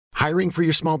Hiring for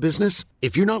your small business?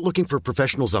 If you're not looking for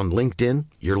professionals on LinkedIn,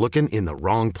 you're looking in the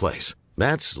wrong place.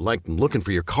 That's like looking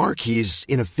for your car keys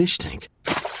in a fish tank.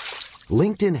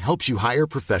 LinkedIn helps you hire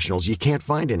professionals you can't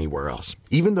find anywhere else,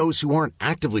 even those who aren't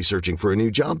actively searching for a new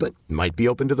job but might be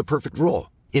open to the perfect role.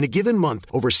 In a given month,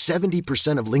 over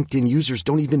 70% of LinkedIn users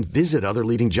don't even visit other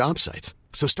leading job sites.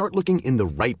 So start looking in the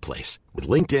right place. With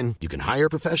LinkedIn, you can hire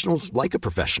professionals like a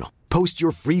professional. Post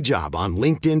your free job on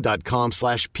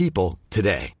linkedin.com/people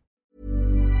today.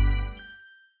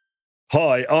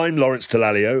 Hi, I'm Lawrence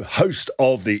Dallaglio, host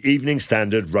of the Evening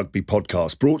Standard Rugby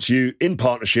Podcast, brought to you in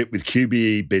partnership with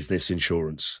QBE Business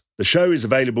Insurance. The show is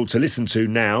available to listen to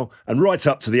now and right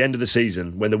up to the end of the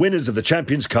season, when the winners of the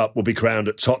Champions Cup will be crowned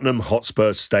at Tottenham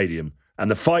Hotspur Stadium,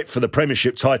 and the fight for the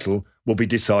Premiership title will be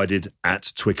decided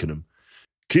at Twickenham.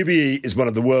 QBE is one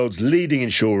of the world's leading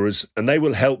insurers, and they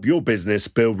will help your business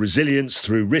build resilience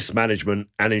through risk management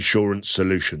and insurance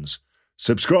solutions.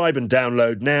 Subscribe and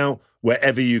download now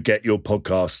wherever you get your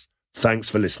podcasts. Thanks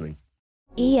for listening.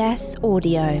 ES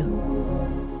Audio.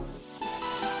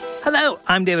 Hello,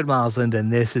 I'm David Marsland,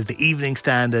 and this is the Evening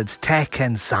Standard's Tech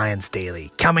and Science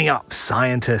Daily. Coming up,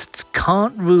 scientists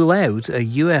can't rule out a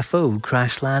UFO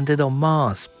crash-landed on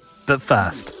Mars. But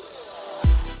first,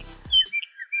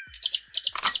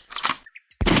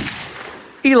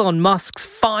 Elon Musk's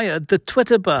fired the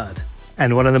Twitter bird,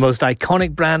 and one of the most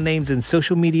iconic brand names in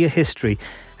social media history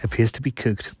appears to be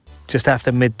cooked. Just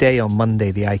after midday on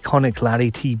Monday, the iconic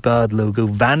Larry T. Bird logo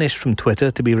vanished from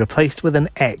Twitter to be replaced with an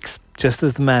X, just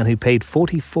as the man who paid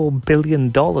 $44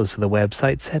 billion for the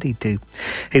website said he'd do.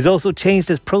 He's also changed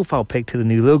his profile pic to the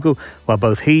new logo, while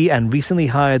both he and recently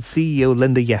hired CEO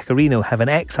Linda Yaccarino have an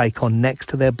X icon next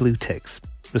to their blue ticks.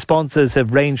 Responses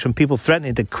have ranged from people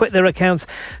threatening to quit their accounts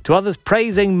to others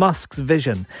praising Musk's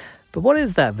vision. But what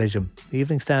is that vision? The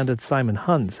Evening Standard's Simon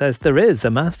Hunt says there is a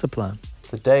master plan.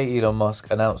 The day Elon Musk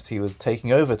announced he was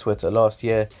taking over Twitter last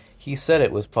year, he said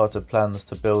it was part of plans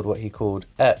to build what he called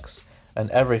X, an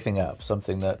everything app,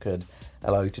 something that could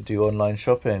allow you to do online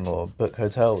shopping or book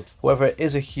hotels. However, it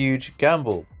is a huge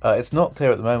gamble. It's not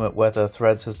clear at the moment whether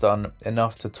Threads has done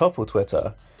enough to topple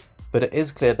Twitter, but it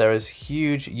is clear there is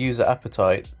huge user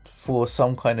appetite for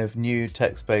some kind of new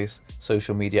text-based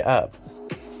social media app.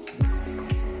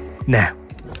 Now,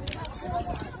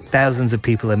 thousands of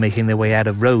people are making their way out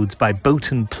of roads by boat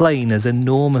and plane as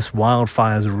enormous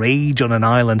wildfires rage on an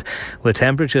island where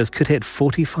temperatures could hit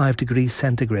 45 degrees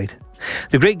centigrade.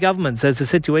 The Greek government says the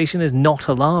situation is not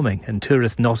alarming and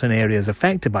tourists not in areas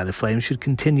affected by the flames should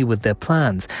continue with their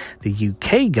plans. The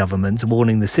UK government's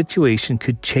warning the situation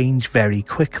could change very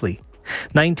quickly.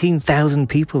 19,000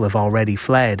 people have already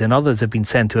fled and others have been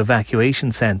sent to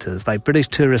evacuation centres, like British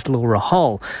tourist Laura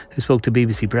Hall, who spoke to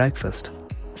BBC Breakfast.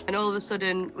 And all of a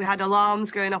sudden, we had alarms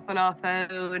going off on our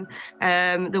phone.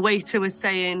 The waiter was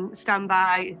saying, stand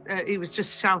by. He was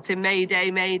just shouting, Mayday,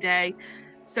 Mayday.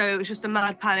 So it was just a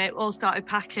mad panic. All started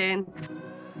packing.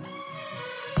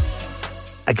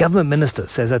 A government minister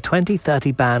says a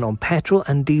 2030 ban on petrol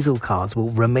and diesel cars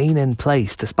will remain in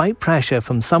place despite pressure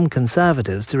from some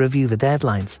Conservatives to review the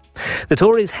deadlines. The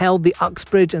Tories held the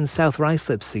Uxbridge and South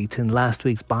Ruislip seat in last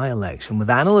week's by-election, with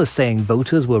analysts saying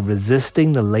voters were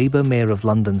resisting the Labour Mayor of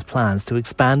London's plans to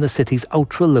expand the city's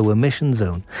ultra-low emission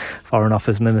zone. Foreign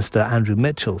Office Minister Andrew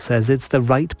Mitchell says it's the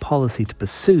right policy to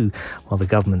pursue, while the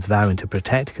government's vowing to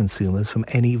protect consumers from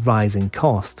any rising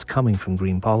costs coming from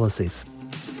green policies.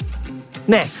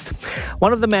 Next,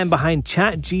 one of the men behind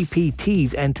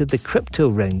ChatGPT's entered the crypto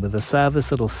ring with a service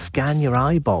that'll scan your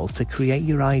eyeballs to create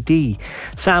your ID.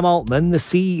 Sam Altman, the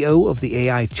CEO of the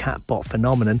AI chatbot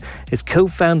phenomenon, is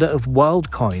co-founder of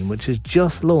WorldCoin, which has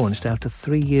just launched after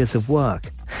 3 years of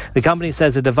work. The company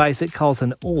says a device it calls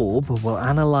an orb will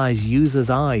analyse users'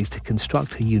 eyes to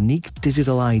construct a unique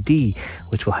digital ID,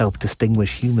 which will help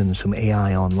distinguish humans from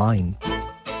AI online.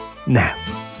 Now,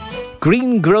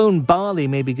 green-grown barley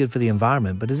may be good for the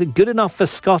environment, but is it good enough for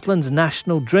Scotland's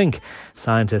national drink?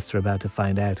 Scientists are about to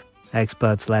find out.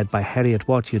 Experts led by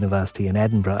Heriot-Watt University in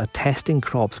Edinburgh are testing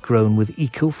crops grown with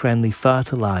eco-friendly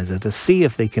fertiliser to see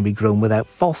if they can be grown without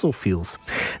fossil fuels.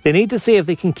 They need to see if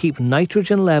they can keep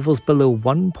nitrogen levels below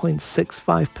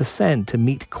 1.65% to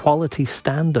meet quality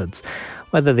standards.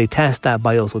 Whether they test that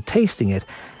by also tasting it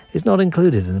is not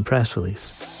included in the press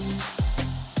release.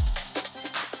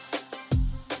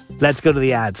 Let's go to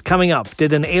the ads. Coming up,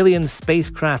 did an alien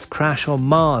spacecraft crash on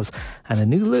Mars? And a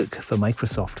new look for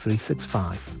Microsoft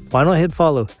 365. Why not hit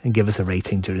follow and give us a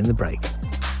rating during the break?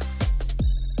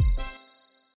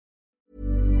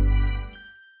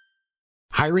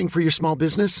 Hiring for your small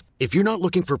business? If you're not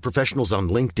looking for professionals on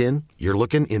LinkedIn, you're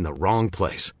looking in the wrong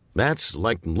place. That's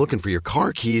like looking for your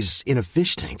car keys in a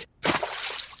fish tank.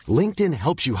 LinkedIn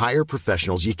helps you hire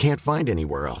professionals you can't find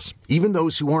anywhere else, even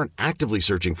those who aren't actively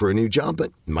searching for a new job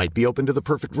but might be open to the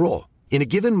perfect role. In a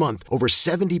given month, over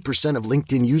 70% of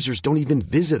LinkedIn users don't even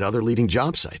visit other leading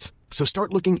job sites. So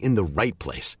start looking in the right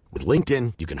place. With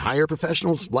LinkedIn, you can hire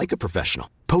professionals like a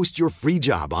professional. Post your free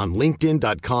job on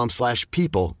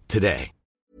linkedin.com/people today.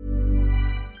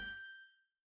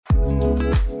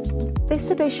 This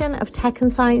edition of Tech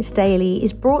and Science Daily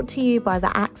is brought to you by the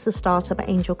AXA Startup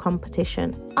Angel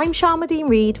Competition. I'm Sharmadean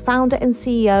Reed, founder and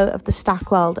CEO of The Stack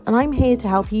World, and I'm here to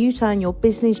help you turn your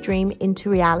business dream into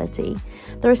reality.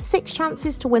 There are 6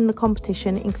 chances to win the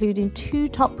competition, including 2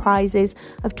 top prizes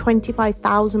of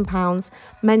 £25,000,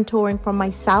 mentoring from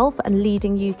myself and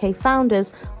leading UK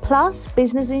founders, plus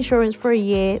business insurance for a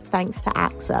year thanks to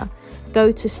AXA.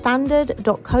 Go to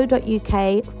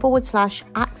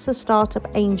standard.co.uk/AXA Startup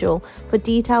Angel for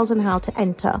details on how to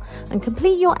enter and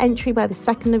complete your entry by the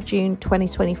 2nd of June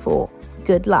 2024.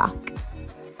 Good luck.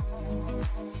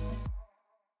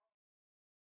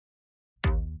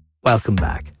 Welcome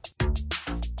back.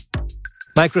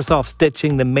 Microsoft's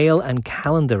ditching the mail and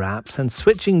calendar apps and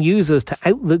switching users to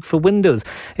Outlook for Windows.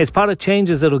 It's part of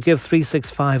changes that'll give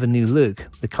 365 a new look.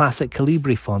 The classic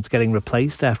Calibri font's getting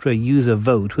replaced after a user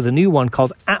vote with a new one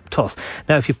called Aptos.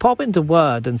 Now, if you pop into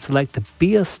Word and select the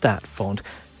Bierstadt font,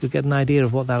 you'll get an idea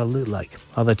of what that'll look like.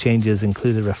 Other changes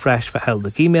include a refresh for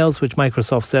Outlook emails, which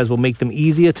Microsoft says will make them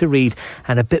easier to read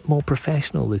and a bit more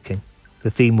professional looking. The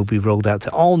theme will be rolled out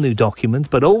to all new documents,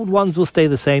 but old ones will stay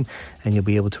the same, and you'll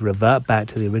be able to revert back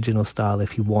to the original style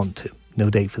if you want to.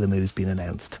 No date for the move's been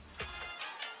announced.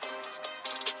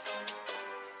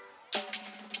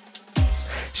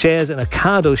 Shares in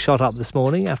Ocado shot up this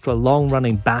morning after a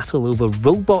long-running battle over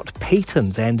robot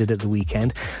patents ended at the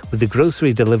weekend, with the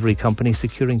grocery delivery company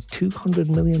securing £200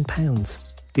 million.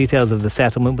 Details of the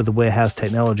settlement with the warehouse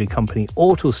technology company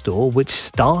AutoStore, which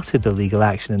started the legal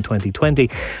action in 2020,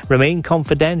 remain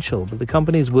confidential, but the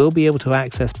companies will be able to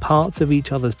access parts of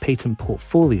each other's patent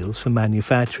portfolios for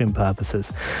manufacturing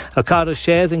purposes. Ocado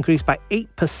shares increased by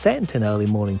 8% in early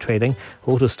morning trading.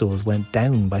 AutoStore's went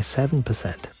down by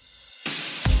 7%.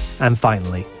 And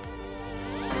finally,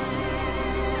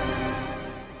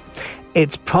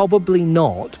 it's probably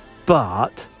not,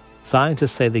 but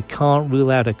scientists say they can't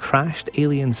rule out a crashed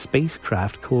alien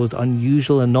spacecraft caused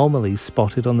unusual anomalies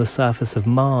spotted on the surface of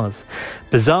Mars.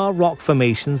 Bizarre rock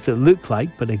formations that look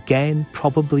like, but again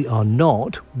probably are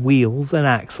not, wheels, an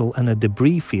axle and a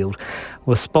debris field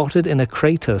were spotted in a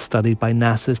crater studied by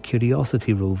NASA's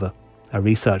Curiosity rover. A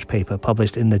research paper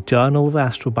published in the Journal of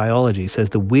Astrobiology says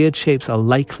the weird shapes are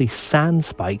likely sand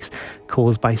spikes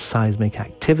caused by seismic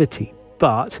activity,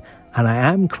 but, and I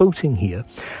am quoting here,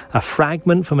 a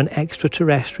fragment from an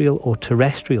extraterrestrial or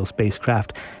terrestrial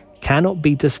spacecraft cannot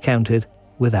be discounted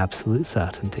with absolute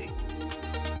certainty.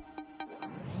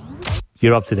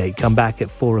 You're up to date. Come back at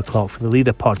 4 o'clock for the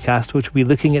Leader podcast, which will be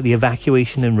looking at the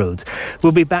evacuation in Rhodes.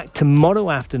 We'll be back tomorrow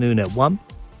afternoon at 1.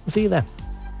 See you then.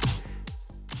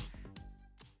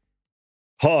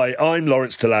 Hi, I'm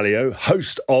Lawrence Dallaglio,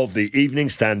 host of the Evening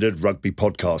Standard Rugby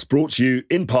podcast, brought to you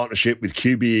in partnership with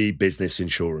QBE Business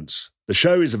Insurance. The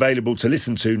show is available to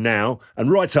listen to now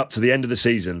and right up to the end of the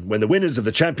season, when the winners of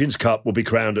the Champions Cup will be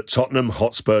crowned at Tottenham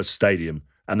Hotspur Stadium,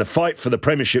 and the fight for the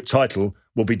Premiership title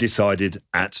will be decided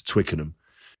at Twickenham.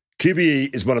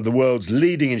 QBE is one of the world's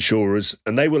leading insurers,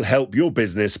 and they will help your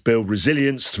business build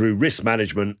resilience through risk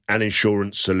management and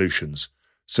insurance solutions.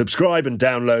 Subscribe and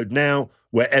download now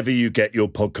wherever you get your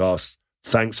podcasts.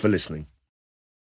 Thanks for listening.